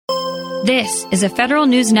This is a Federal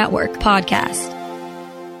News Network podcast.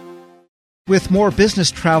 With more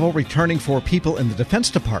business travel returning for people in the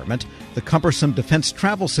Defense Department, the cumbersome defense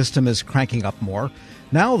travel system is cranking up more.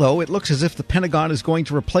 Now, though, it looks as if the Pentagon is going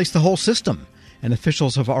to replace the whole system, and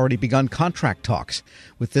officials have already begun contract talks.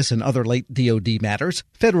 With this and other late DoD matters,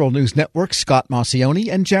 Federal News Network's Scott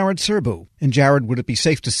Maucione and Jared Serbu. And Jared, would it be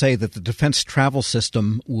safe to say that the defense travel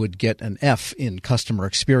system would get an F in customer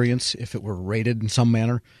experience if it were rated in some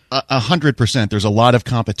manner? 100%. There's a lot of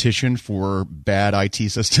competition for bad IT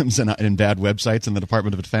systems and bad websites in the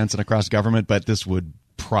Department of Defense and across government, but this would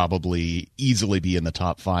probably easily be in the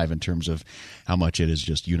top 5 in terms of how much it is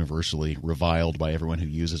just universally reviled by everyone who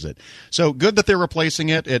uses it. So good that they're replacing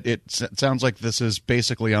it. It sounds like this is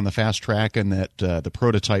basically on the fast track, and that the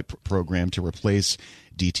prototype program to replace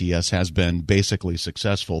DTS has been basically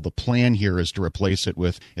successful. The plan here is to replace it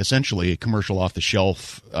with essentially a commercial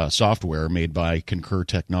off-the-shelf software made by Concur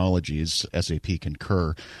Technologies, SAP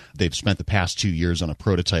Concur. They've spent the past 2 years on a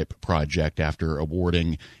prototype project after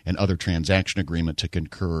awarding an other transaction agreement to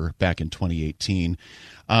Concur back in 2018.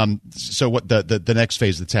 So what the next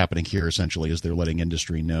phase that's happening here essentially is they're letting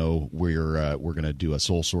industry know we're going to do a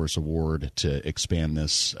sole source award to expand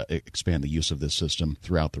the use of this system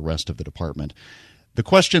throughout the rest of the department. The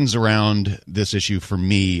questions around this issue for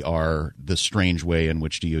me are the strange way in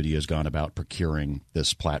which DoD has gone about procuring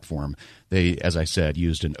this platform. They, as I said,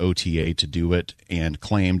 used an OTA to do it and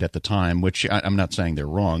claimed at the time, which I'm not saying they're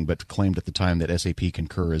wrong, but claimed at the time that SAP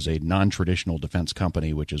Concur is a non-traditional defense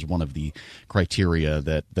company, which is one of the criteria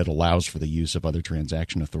that allows for the use of other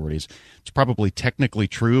transaction authorities. It's probably technically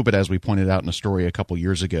true, but as we pointed out in a story a couple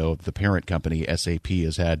years ago, the parent company, SAP,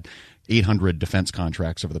 has had 800 defense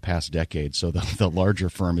contracts over the past decade, so the larger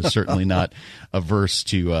firm is certainly not averse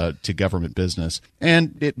to government business.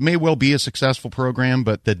 And it may well be a successful program,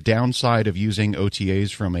 but the downside of using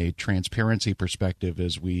OTAs from a transparency perspective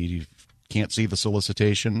is we can't see the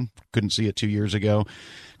solicitation, couldn't see it 2 years ago,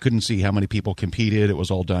 couldn't see how many people competed. It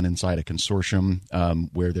was all done inside a consortium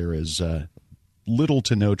where there is little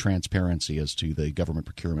to no transparency as to the government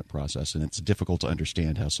procurement process, and it's difficult to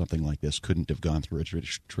understand how something like this couldn't have gone through a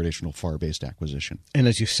traditional FAR-based acquisition. And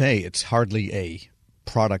as you say, it's hardly a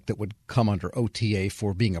product that would come under OTA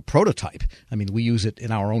for being a prototype. I mean, we use it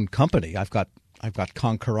in our own company. I've got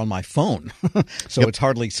Concur on my phone, so It's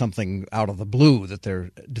hardly something out of the blue that they're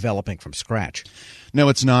developing from scratch. No,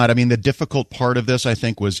 it's not. I mean, the difficult part of this, I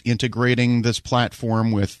think, was integrating this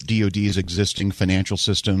platform with DoD's existing financial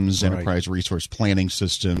systems, right, enterprise resource planning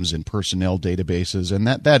systems, and personnel databases, and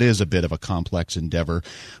that is a bit of a complex endeavor.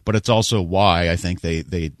 But it's also why I think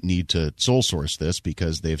they need to sole source this,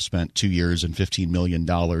 because they've spent 2 years and $15 million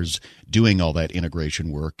doing all that integration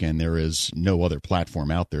work, and there is no other platform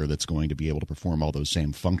out there that's going to be able to perform all those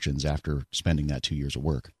same functions after spending that 2 years of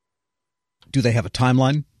work. Do they have a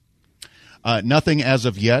timeline? Nothing as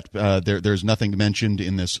of yet. There's nothing mentioned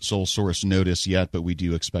in this sole source notice yet, but we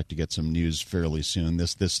do expect to get some news fairly soon.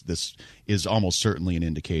 This is almost certainly an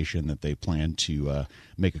indication that they plan to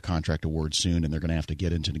make a contract award soon, and they're going to have to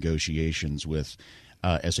get into negotiations with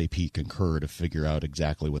SAP Concur to figure out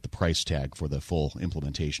exactly what the price tag for the full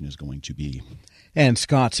implementation is going to be. And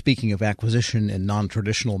Scott, speaking of acquisition and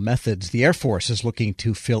non-traditional methods, the Air Force is looking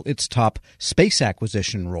to fill its top space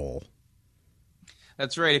acquisition role.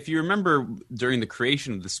 That's right. If you remember during the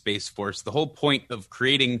creation of the Space Force, the whole point of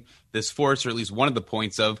creating this force, or at least one of the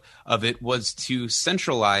points of it, was to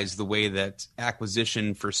centralize the way that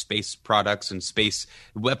acquisition for space products and space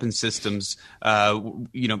weapon systems,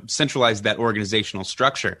 centralize that organizational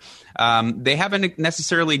structure. They haven't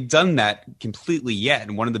necessarily done that completely yet.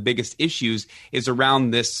 And one of the biggest issues is around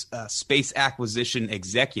this space acquisition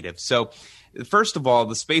executive. So first of all,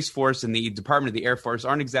 the Space Force and the Department of the Air Force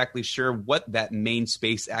aren't exactly sure what that main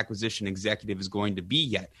space acquisition executive is going to be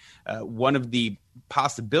yet. One of the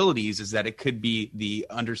possibilities is that it could be the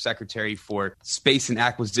Undersecretary for Space and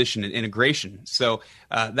Acquisition and Integration. So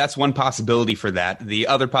that's one possibility for that. The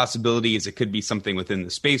other possibility is it could be something within the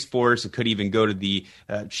Space Force. It could even go to the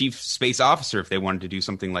Chief Space Officer if they wanted to do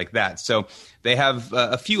something like that. So they have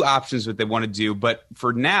a few options what they want to do. But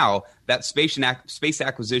for now, that Space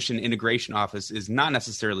Acquisition Integration Office is not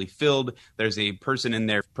necessarily filled. There's a person in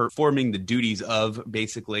there performing the duties of,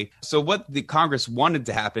 basically. So what the Congress wanted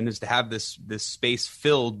to happen is to have this space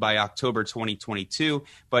filled by October 2022.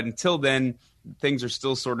 But until then, things are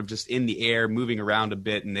still sort of just in the air, moving around a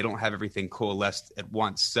bit, and they don't have everything coalesced at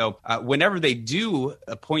once. So whenever they do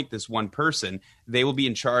appoint this one person, they will be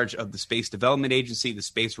in charge of the Space Development Agency, the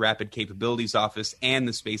Space Rapid Capabilities Office, and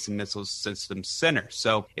the Space and Missile Systems Center.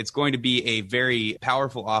 So it's going to be a very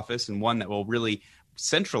powerful office, and one that will really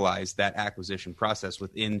centralize that acquisition process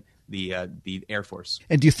within the Air Force.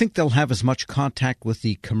 And do you think they'll have as much contact with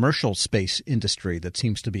the commercial space industry that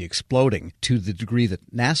seems to be exploding to the degree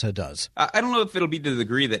that NASA does? I don't know if it'll be to the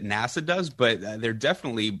degree that NASA does, but they're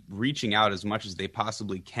definitely reaching out as much as they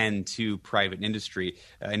possibly can to private industry.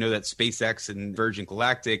 I know that SpaceX and Virgin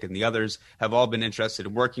Galactic and the others have all been interested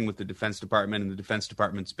in working with the Defense Department, and the Defense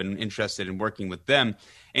Department's been interested in working with them.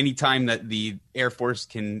 Anytime that the Air Force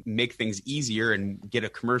can make things easier and get a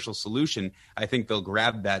commercial solution, I think they'll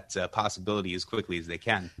grab that possibility as quickly as they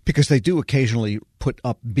can. Because they do occasionally put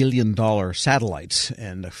up billion-dollar satellites,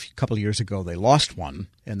 and a couple of years ago they lost one,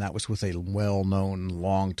 and that was with a well-known,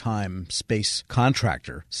 long-time space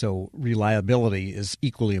contractor. So reliability is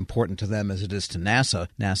equally important to them as it is to NASA.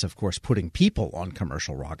 NASA, of course, putting people on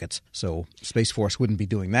commercial rockets, so Space Force wouldn't be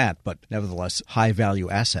doing that, but nevertheless, high-value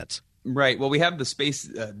assets. Right. Well, we have the Space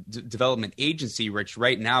Development Agency, which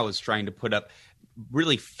right now is trying to put up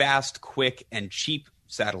really fast, quick, and cheap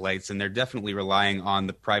satellites, and they're definitely relying on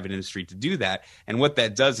the private industry to do that. And what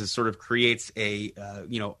that does is sort of creates a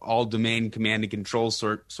all domain command and control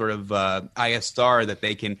sort of ISR that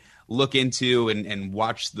they can look into and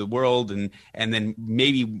watch the world, and then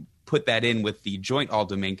maybe put that in with the joint all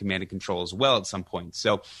domain command and control as well at some point.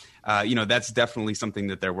 So that's definitely something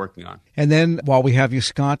that they're working on. And then while we have you,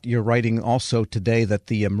 Scott, you're writing also today that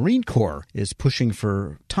the Marine Corps is pushing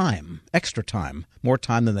for time, extra time, more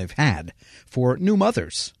time than they've had, for new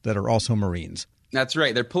mothers that are also Marines. That's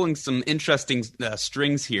right. They're pulling some interesting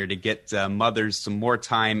strings here to get mothers some more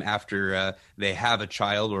time after they have a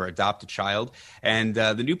child or adopt a child. And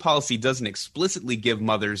the new policy doesn't explicitly give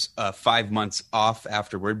mothers 5 months off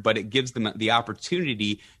afterward, but it gives them the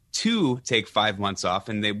opportunity to take 5 months off.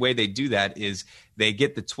 And the way they do that is they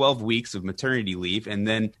get the 12 weeks of maternity leave. And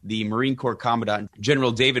then the Marine Corps Commandant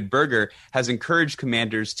General David Berger has encouraged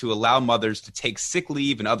commanders to allow mothers to take sick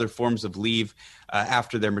leave and other forms of leave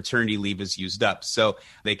after their maternity leave is used up. So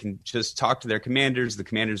they can just talk to their commanders. The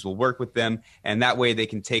commanders will work with them. And that way they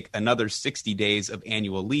can take another 60 days of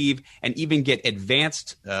annual leave and even get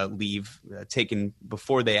advanced leave taken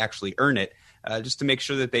before they actually earn it. Just to make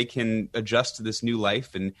sure that they can adjust to this new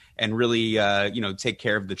life and really, take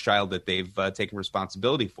care of the child that they've taken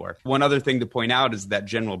responsibility for. One other thing to point out is that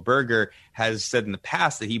General Berger has said in the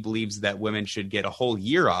past that he believes that women should get a whole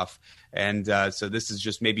year off. And so this is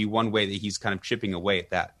just maybe one way that he's kind of chipping away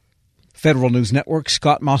at that. Federal News Network,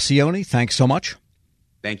 Scott Maucione, thanks so much.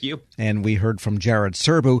 Thank you. And we heard from Jared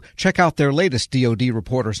Serbu. Check out their latest DoD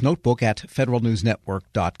Reporter's Notebook at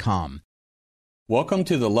federalnewsnetwork.com. Welcome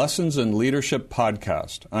to the Lessons in Leadership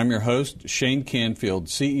podcast. I'm your host, Shane Canfield,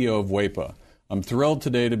 CEO of WEPA. I'm thrilled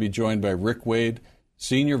today to be joined by Rick Wade,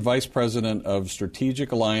 Senior Vice President of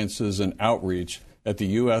Strategic Alliances and Outreach at the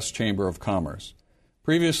U.S. Chamber of Commerce.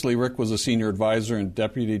 Previously, Rick was a Senior Advisor and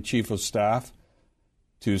Deputy Chief of Staff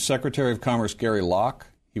to Secretary of Commerce Gary Locke.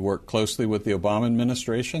 He worked closely with the Obama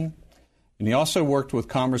administration, and he also worked with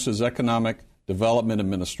Commerce's Economic Development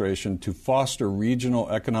Administration to foster regional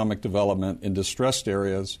economic development in distressed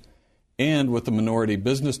areas, and with the Minority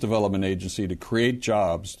Business Development Agency to create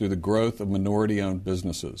jobs through the growth of minority-owned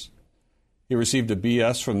businesses. He received a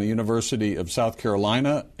BS from the University of South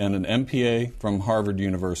Carolina and an MPA from Harvard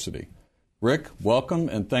University. Rick, welcome,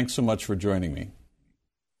 and thanks so much for joining me.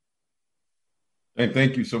 And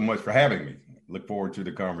thank you so much for having me. Look forward to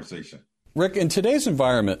the conversation. Rick, in today's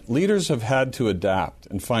environment, leaders have had to adapt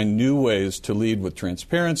and find new ways to lead with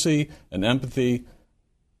transparency and empathy.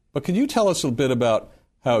 But can you tell us a bit about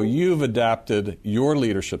how you've adapted your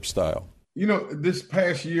leadership style? This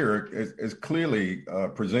past year has clearly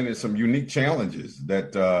presented some unique challenges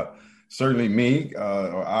that certainly me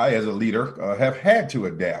or I as a leader have had to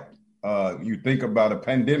adapt. You think about a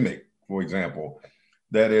pandemic, for example,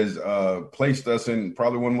 that has placed us in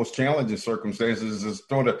probably one of the most challenging circumstances is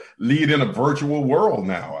sort of lead in a virtual world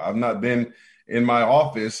now. I've not been in my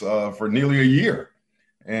office for nearly a year.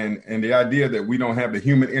 And the idea that we don't have the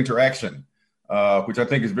human interaction, which I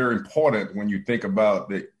think is very important when you think about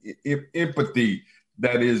the empathy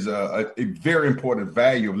that is a very important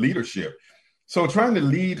value of leadership. So trying to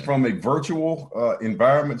lead from a virtual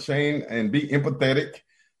environment, Shane, and be empathetic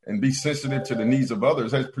and be sensitive to the needs of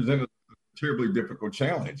others has presented terribly difficult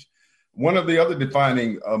challenge. One of the other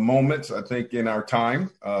defining moments, I think, in our time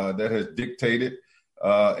that has dictated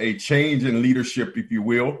a change in leadership, if you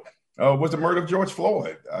will, was the murder of George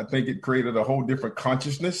Floyd. I think it created a whole different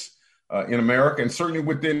consciousness in America and certainly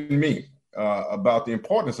within me about the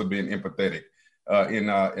importance of being empathetic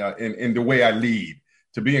in the way I lead,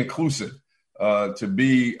 to be inclusive, to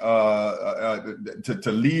be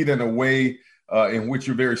to lead in a way in which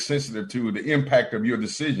you're very sensitive to the impact of your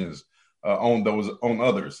decisions on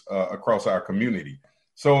others across our community.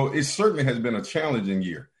 So it certainly has been a challenging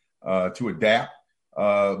year to adapt,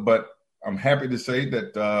 but I'm happy to say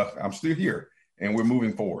that I'm still here and we're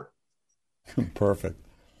moving forward. Perfect.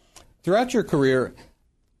 Throughout your career,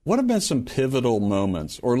 what have been some pivotal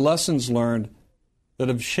moments or lessons learned that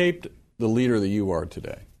have shaped the leader that you are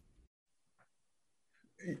today?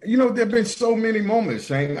 There have been so many moments,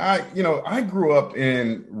 Shane. I grew up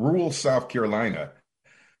in rural South Carolina.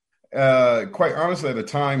 Quite honestly, at a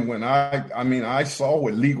time when I saw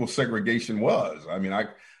what legal segregation was.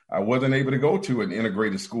 I wasn't able to go to an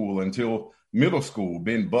integrated school until middle school,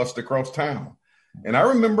 being bused across town. And I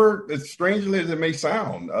remember, as strangely as it may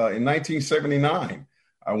sound, in 1979,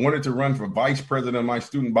 I wanted to run for vice president of my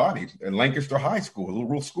student body at Lancaster High School, a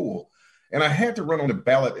rural school. And I had to run on the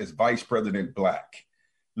ballot as vice president black,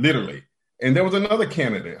 literally. And there was another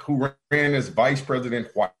candidate who ran as vice president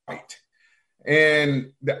white.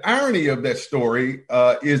 And the irony of that story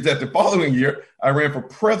is that the following year, I ran for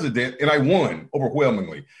president and I won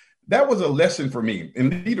overwhelmingly. That was a lesson for me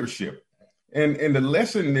in leadership. And the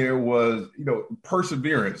lesson there was,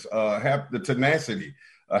 perseverance, have the tenacity,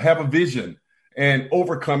 have a vision, and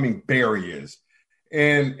overcoming barriers.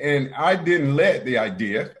 And I didn't let the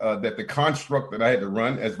idea that the construct that I had to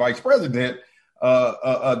run as vice president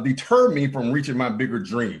deter me from reaching my bigger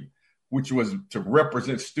dream, which was to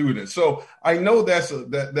represent students. So I know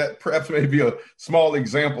that perhaps may be a small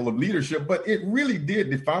example of leadership, but it really did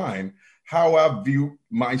define how I view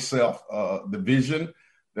myself, the vision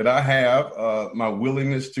that I have, my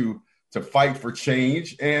willingness to fight for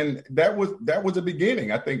change. And that was the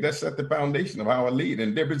beginning. I think that set the foundation of how I lead.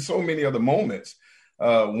 And there have been so many other moments.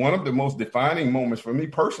 One of the most defining moments for me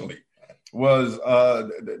personally was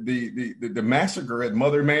the massacre at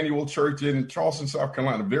Mother Emanuel Church in Charleston, South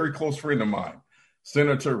Carolina. A very close friend of mine,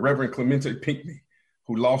 Senator Reverend Clemente Pinckney,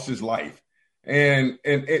 who lost his life. And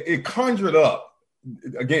it conjured up,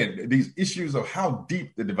 again, these issues of how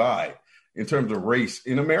deep the divide in terms of race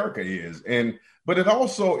in America is. But it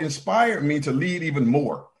also inspired me to lead even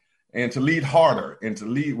more and to lead harder and to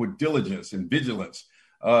lead with diligence and vigilance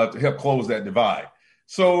to help close that divide.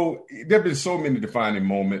 So there have been so many defining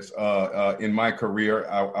moments in my career.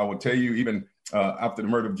 I will tell you, even after the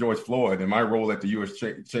murder of George Floyd and my role at the U.S.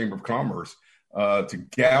 Chamber of Commerce to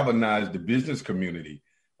galvanize the business community,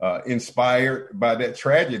 inspired by that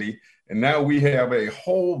tragedy. And now we have a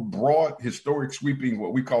whole broad, historic, sweeping,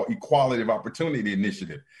 what we call equality of opportunity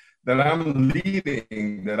initiative that I'm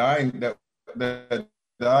leading, that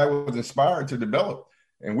I was inspired to develop.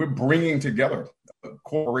 And we're bringing together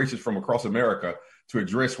corporations from across America to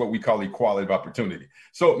address what we call equality of opportunity.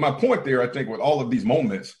 So my point there, I think, with all of these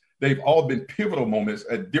moments, they've all been pivotal moments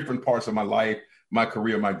at different parts of my life, my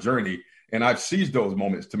career, my journey. And I've seized those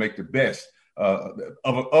moments to make the best of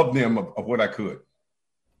what I could.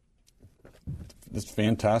 It's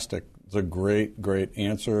fantastic. It's a great, great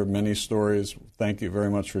answer. Many stories. Thank you very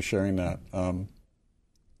much for sharing that.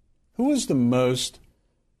 Who is the most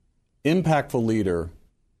impactful leader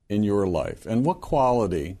in your life, and what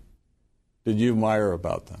quality did you admire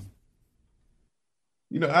about them?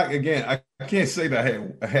 I can't say that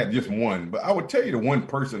I had just one, but I would tell you the one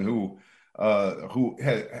person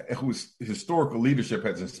whose historical leadership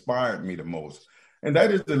has inspired me the most, and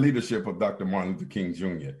that is the leadership of Dr. Martin Luther King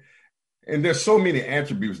Jr. And there's so many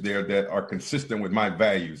attributes there that are consistent with my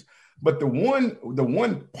values. But the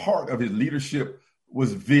one part of his leadership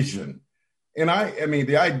was vision. And I mean,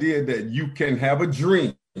 the idea that you can have a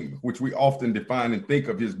dream, which we often define and think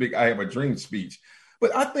of his big "I have a dream" speech.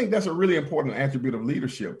 But I think that's a really important attribute of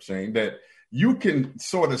leadership, Shane, that you can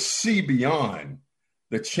sort of see beyond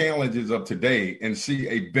the challenges of today and see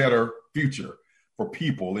a better future for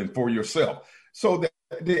people and for yourself. So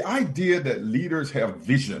the idea that leaders have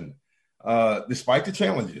vision, despite the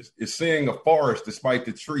challenges, is seeing a forest despite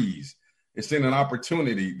the trees, is seeing an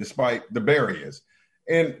opportunity despite the barriers.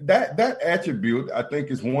 And that attribute, I think,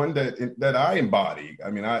 is one that I embody. I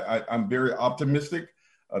mean, I'm very optimistic,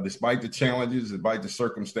 despite the challenges, despite the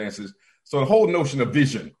circumstances. So the whole notion of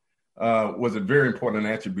vision was a very important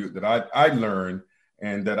attribute that I learned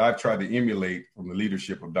and that I've tried to emulate from the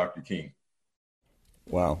leadership of Dr. King.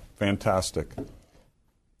 Wow, fantastic.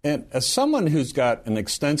 And as someone who's got an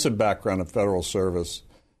extensive background in federal service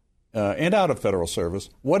and out of federal service,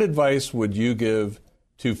 what advice would you give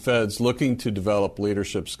to feds looking to develop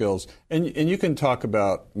leadership skills? And you can talk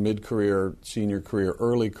about mid-career, senior career,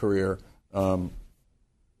 early career.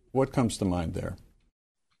 What comes to mind there?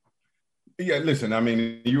 Yeah, listen, I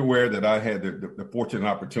mean, you're aware that I had the fortunate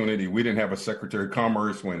opportunity. We didn't have a Secretary of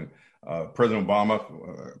Commerce when President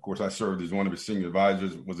Obama, of course, I served as one of his senior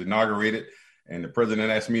advisors, was inaugurated. And the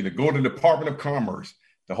president asked me to go to the Department of Commerce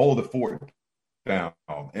to hold the fort down.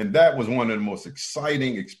 And that was one of the most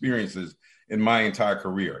exciting experiences in my entire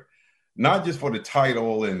career, not just for the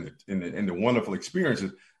title and the wonderful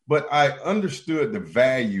experiences, but I understood the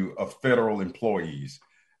value of federal employees.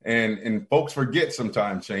 And folks forget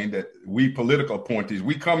sometimes, Shane, that we political appointees,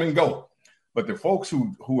 we come and go. But the folks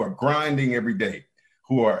who are grinding every day,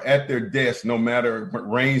 who are at their desk no matter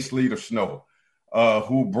rain, sleet, or snow,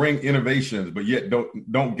 who bring innovations but yet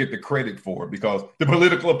don't get the credit for it because the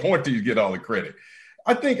political appointees get all the credit.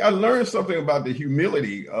 I think I learned something about the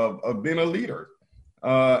humility of being a leader.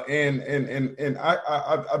 And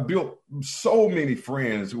I built so many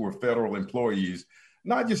friends who were federal employees,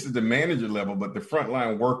 not just at the manager level, but the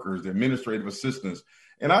frontline workers, the administrative assistants.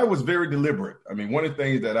 And I was very deliberate. I mean, one of the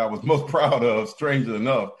things that I was most proud of, strangely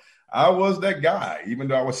enough, I was that guy, even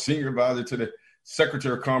though I was senior advisor to the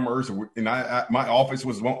Secretary of Commerce. And my office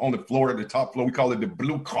was on the floor, at the top floor. We call it the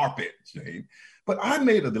blue carpet, Shane. But I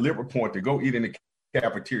made a deliberate point to go eat in the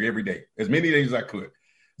cafeteria every day, as many days as I could,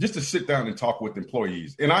 just to sit down and talk with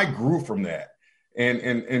employees. And I grew from that.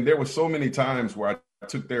 And there were so many times where I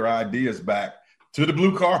took their ideas back to the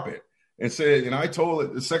blue carpet and said, and I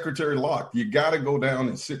told the Secretary Locke, you got to go down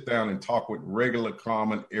and sit down and talk with regular,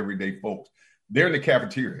 common, everyday folks. They're in the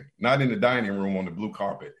cafeteria, not in the dining room on the blue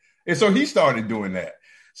carpet. And so he started doing that.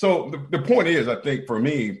 So the point is, I think for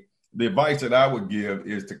me, the advice that I would give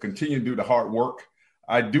is to continue to do the hard work.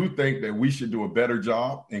 I do think that we should do a better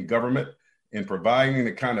job in government in providing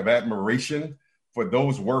the kind of admiration for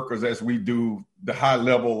those workers as we do the high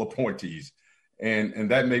level appointees. And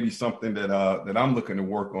that may be something that I'm looking to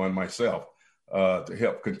work on myself to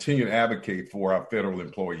help continue to advocate for our federal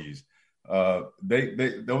employees. Those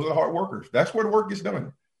are hard workers. That's where the work gets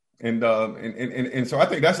done. And so I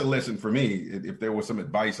think that's a lesson for me. If there was some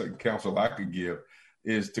advice and counsel I could give,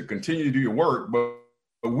 is to continue to do your work, but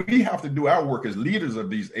we have to do our work as leaders of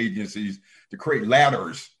these agencies to create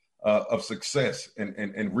ladders of success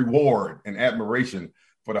and reward and admiration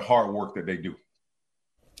for the hard work that they do.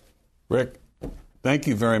 Rick, thank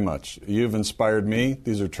you very much. You've inspired me.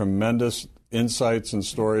 These are tremendous insights and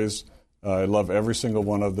stories. I love every single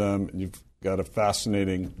one of them. You've got a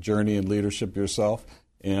fascinating journey in leadership yourself.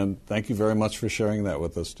 And thank you very much for sharing that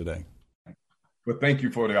with us today. Well, thank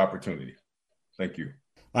you for the opportunity. Thank you.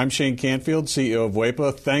 I'm Shane Canfield, CEO of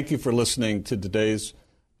WEPA. Thank you for listening to today's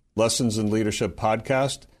Lessons in Leadership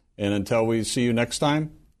podcast. And until we see you next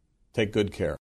time, take good care.